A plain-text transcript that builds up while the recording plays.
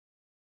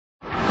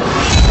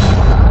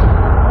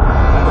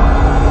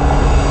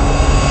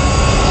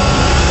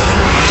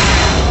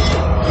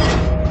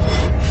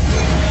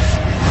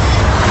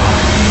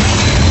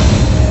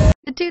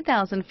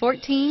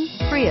2014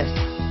 Prius.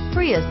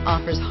 Prius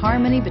offers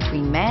harmony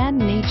between man,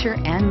 nature,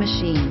 and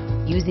machine.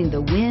 Using the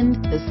wind,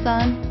 the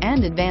sun,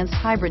 and advanced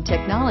hybrid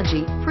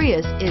technology,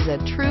 Prius is a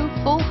true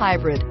full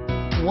hybrid.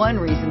 One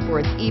reason for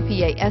its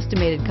EPA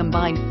estimated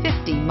combined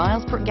 50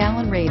 miles per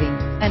gallon rating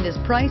and is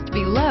priced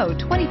below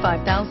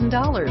 $25,000.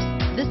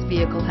 This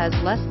vehicle has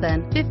less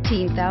than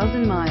 15,000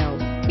 miles.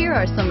 Here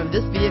are some of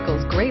this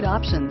vehicle's great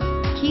options: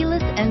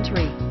 keyless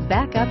entry,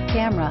 backup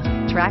camera,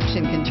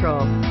 traction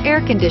control,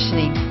 air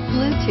conditioning,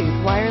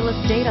 Bluetooth wireless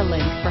data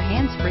link for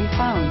hands-free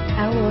phone,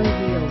 alloy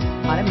wheels,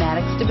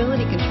 automatic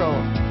stability control,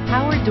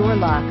 power door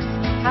locks,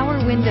 power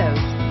windows,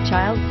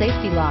 child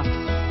safety locks.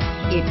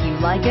 If you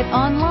like it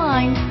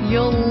online,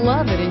 you'll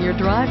love it in your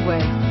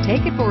driveway.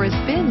 Take it for a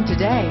spin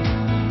today.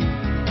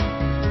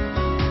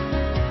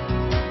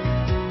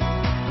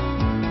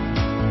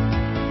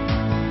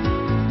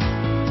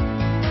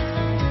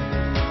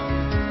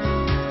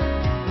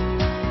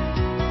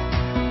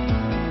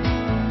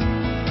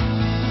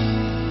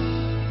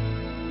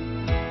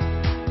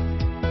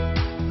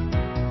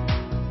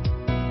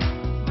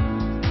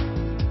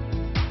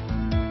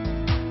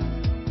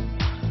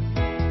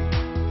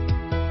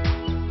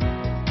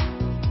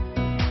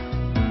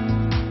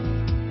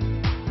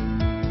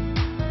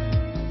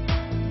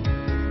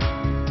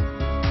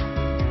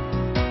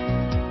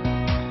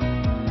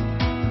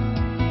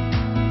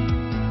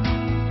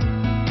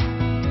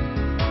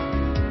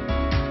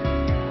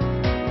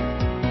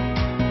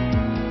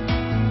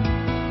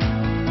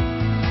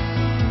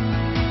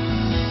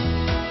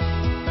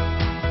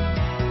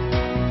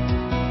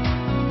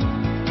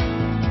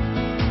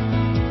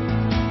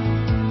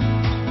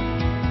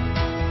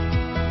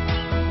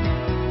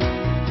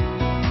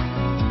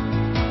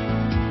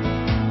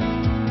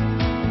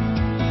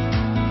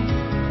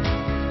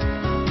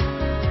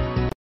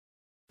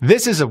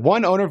 This is a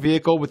one-owner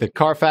vehicle with a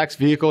Carfax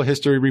Vehicle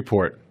History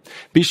Report.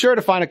 Be sure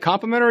to find a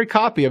complimentary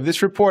copy of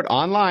this report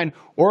online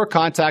or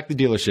contact the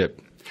dealership.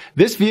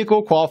 This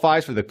vehicle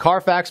qualifies for the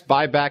Carfax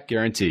Buyback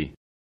Guarantee.